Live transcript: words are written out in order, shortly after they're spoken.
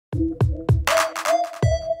Hey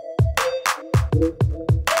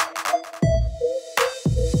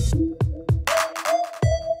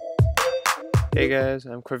guys,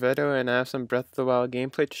 I'm Corvetto and I have some Breath of the Wild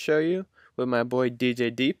gameplay to show you with my boy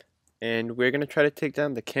DJ Deep, and we're going to try to take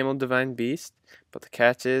down the Camel Divine Beast, but the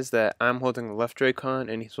catch is that I'm holding the left Joy-Con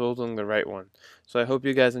and he's holding the right one, so I hope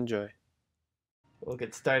you guys enjoy. We'll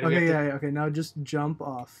get started. Okay, yeah, okay, now just jump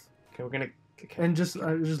off. Okay, we're going to... Okay. And just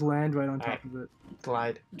land right on top of it.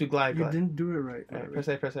 Glide. Do glide. You didn't do it right. Alright, press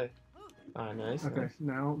A, press A. Ah, nice. Okay, nice.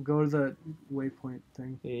 now go to the waypoint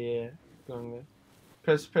thing. Yeah, going there.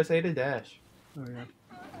 Press A to dash. Oh yeah.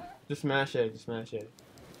 Just smash A, just smash A.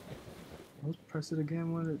 Let's press it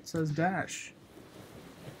again when it says dash.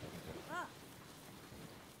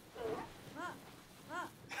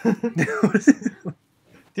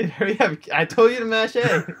 Dude, hurry up. I told you to mash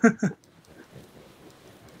A.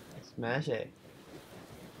 Smash A.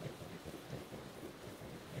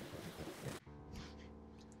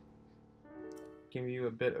 Give you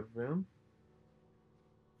a bit of room.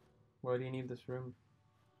 Why do you need this room?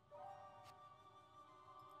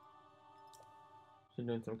 She's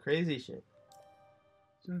doing some crazy shit.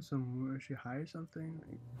 Doing some, is she high or something?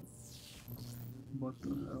 What the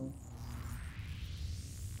hell?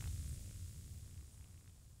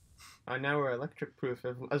 Now we're electric proof.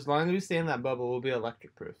 As long as we stay in that bubble, we'll be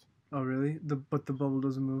electric proof. Oh really? But the bubble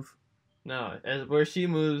doesn't move? No, where she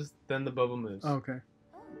moves, then the bubble moves. Oh, okay.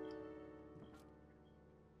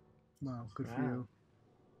 Wow, good for you.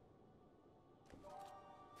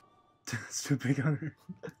 It's too big on her.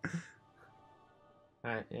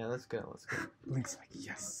 Alright, yeah, let's go, let's go. Link's like,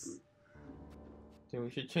 yes. Dude, we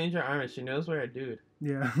should change our armor. She knows we're a dude.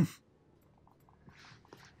 Yeah.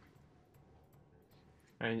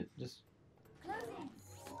 Alright, just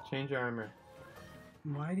change your armor.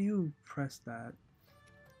 Why do you press that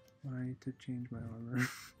when I need to change my armor?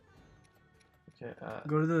 Okay,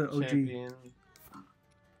 go to the OG. Champion.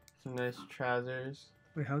 Some nice trousers.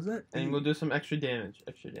 Wait, how's that? And we'll do some extra damage.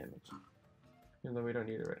 Even though we don't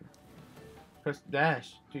need it right now. Press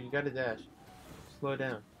dash. Dude, you gotta dash. Slow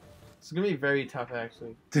down. It's gonna be very tough,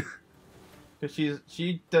 actually. Because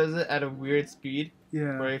she does it at a weird speed.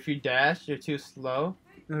 Yeah. Where if you dash, you're too slow.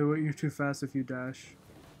 No, you're too fast if you dash.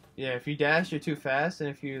 Yeah, if you dash, you're too fast. And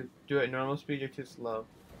if you do it at normal speed, you're too slow.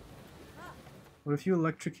 What if you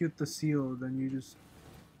electrocute the seal, then you just...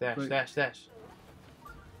 Dash, like... dash, dash.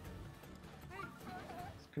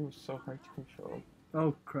 It's gonna be so hard to control.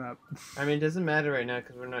 Oh crap. I mean, it doesn't matter right now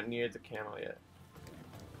because we're not near the camel yet.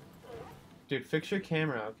 Dude, fix your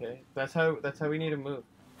camera, okay? That's how we need to move.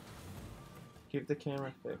 Keep the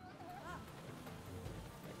camera fixed.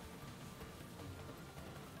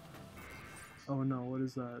 Oh no, what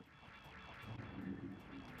is that?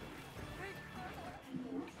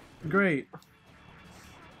 Great.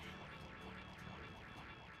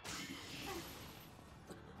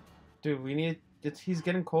 Dude, we need... he's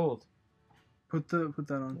getting cold. Put that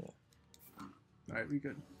on. Yeah. Alright, we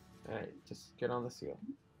good. Alright, just get on the seal.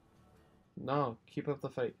 No, keep up the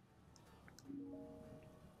fight.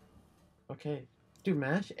 Okay. Dude,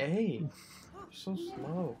 mash A. You're so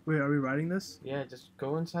slow. Wait, are we riding this? Yeah, just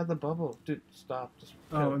go inside the bubble. Dude, stop. Just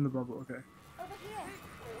oh, in the bubble, okay.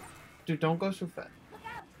 Dude, don't go so fast.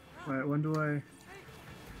 Alright, when do I...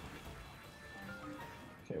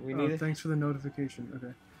 Okay, we need thanks for the notification,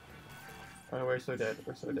 okay. Oh, we're so dead.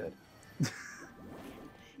 We're so dead.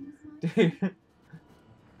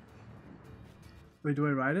 Wait, do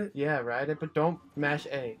I ride it? Yeah, ride it, but don't mash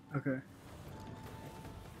A. Okay.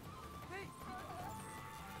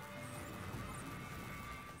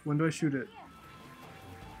 When do I shoot it?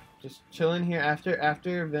 Just chill in here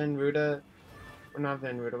after Van Ruda, or not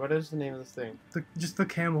Van Ruda. What is the name of this thing? Just the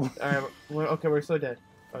camel. Alright, okay, we're so dead.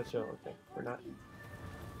 Oh, chill. Okay, we're not.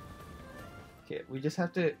 Okay, we just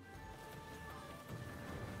have to.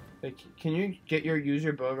 Like, can you use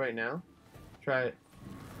your bow right now? Try it.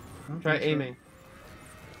 Try aiming.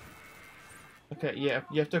 So. Okay, yeah,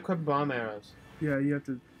 you have to equip bomb arrows. Yeah, you have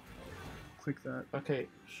to click that. Okay,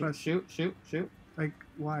 shoot. Like,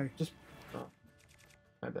 why? Just, oh,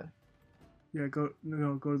 my bad. Yeah, go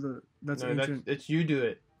to the, that's no, ancient. It's you do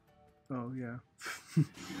it. Oh, yeah.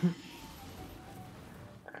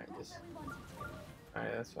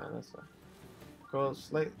 Alright, that's fine. Go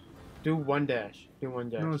slightly. Do one dash. No,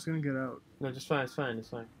 it's gonna get out. No, just fine. It's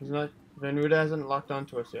fine. He's not. Van Ruda hasn't locked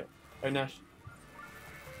onto us yet. Right now.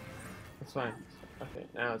 It's fine. Okay,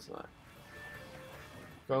 now it's not.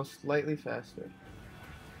 Go slightly faster.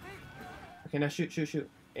 Okay, now shoot.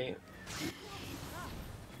 Aim.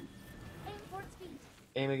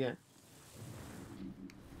 Aim again.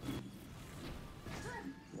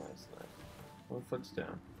 Nice. 1 foot's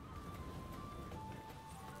down.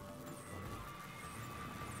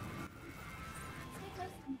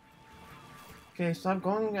 Okay, stop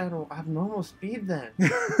going at abnormal speed then.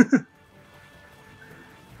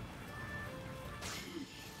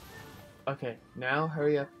 Okay, now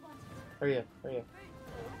hurry up. Hurry up, hurry up.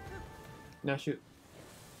 Now shoot.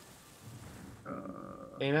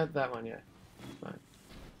 Aim at that one, yeah. Fine.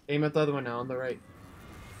 Aim at the other one now, on the right.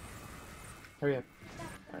 Hurry up.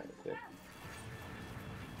 Alright, good.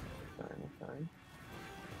 Fine.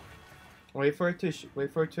 Wait for it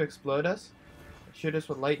to explode us. Shoot us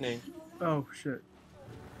with lightning. Oh shit.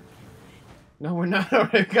 No, we're not.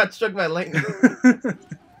 Already got struck by lightning.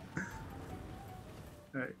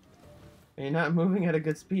 Alright. And you're not moving at a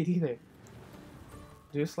good speed either.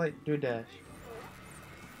 Do a dash.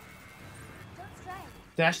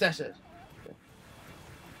 Dash. Okay.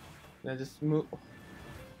 Now just move.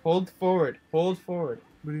 Hold forward. Hold forward.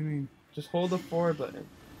 What do you mean? Just hold the forward button.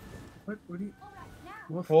 What do you...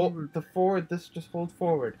 What Hold forward? the forward. Just hold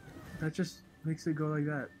forward. That just makes it go like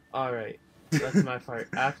that. Alright. That's my part.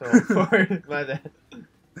 I have to hold forward. My bad.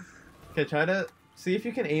 Okay, try to see if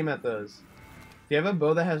you can aim at those. Do you have a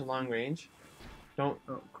bow that has long range? Don't.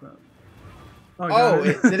 Oh crap. Oh,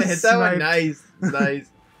 did it hit that one? Sniped. Nice. Nice.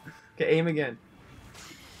 Okay, aim again.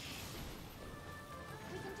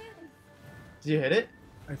 Did you hit it?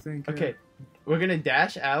 I think. Okay, we're gonna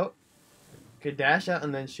dash out. Okay, dash out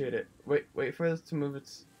and then shoot it. Wait for us to move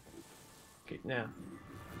its. Okay, now.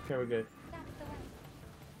 Okay, we're good.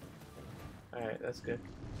 Alright, that's good.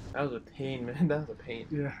 That was a pain, man. That was a pain.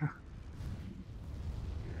 Yeah.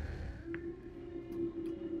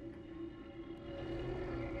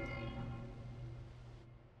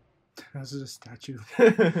 That was a statue.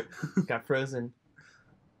 Got frozen.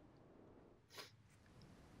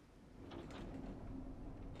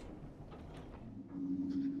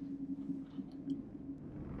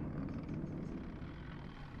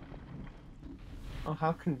 Oh,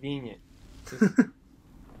 how convenient. Just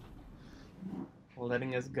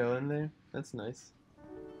letting us go in there. That's nice.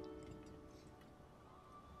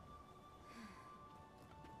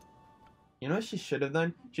 You know what she should have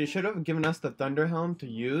done? She should have given us the Thunder Helm to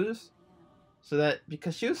use. So that,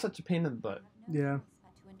 because she was such a pain in the butt. Yeah.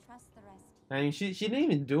 I mean, she didn't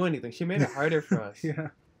even do anything. She made it harder for us. Yeah.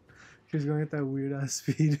 She was going at that weird ass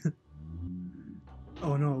speed.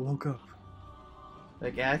 Oh no, it woke up.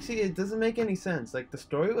 Like, actually, it doesn't make any sense. Like, the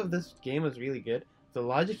story of this game was really good. The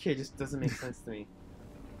logic here just doesn't make sense to me.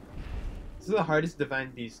 This is the hardest Divine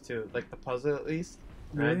Beast, too. Like, the puzzle, at least.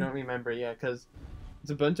 Really? I don't remember, yeah, because it's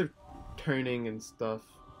a bunch of turning and stuff.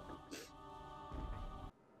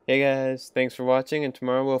 Hey guys, thanks for watching, and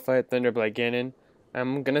tomorrow we'll fight Thunderblight Ganon.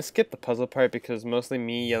 I'm gonna skip the puzzle part because mostly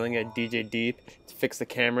me yelling at DJ Deep to fix the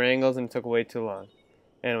camera angles and it took way too long.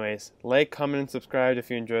 Anyways, like, comment, and subscribe if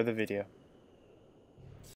you enjoyed the video.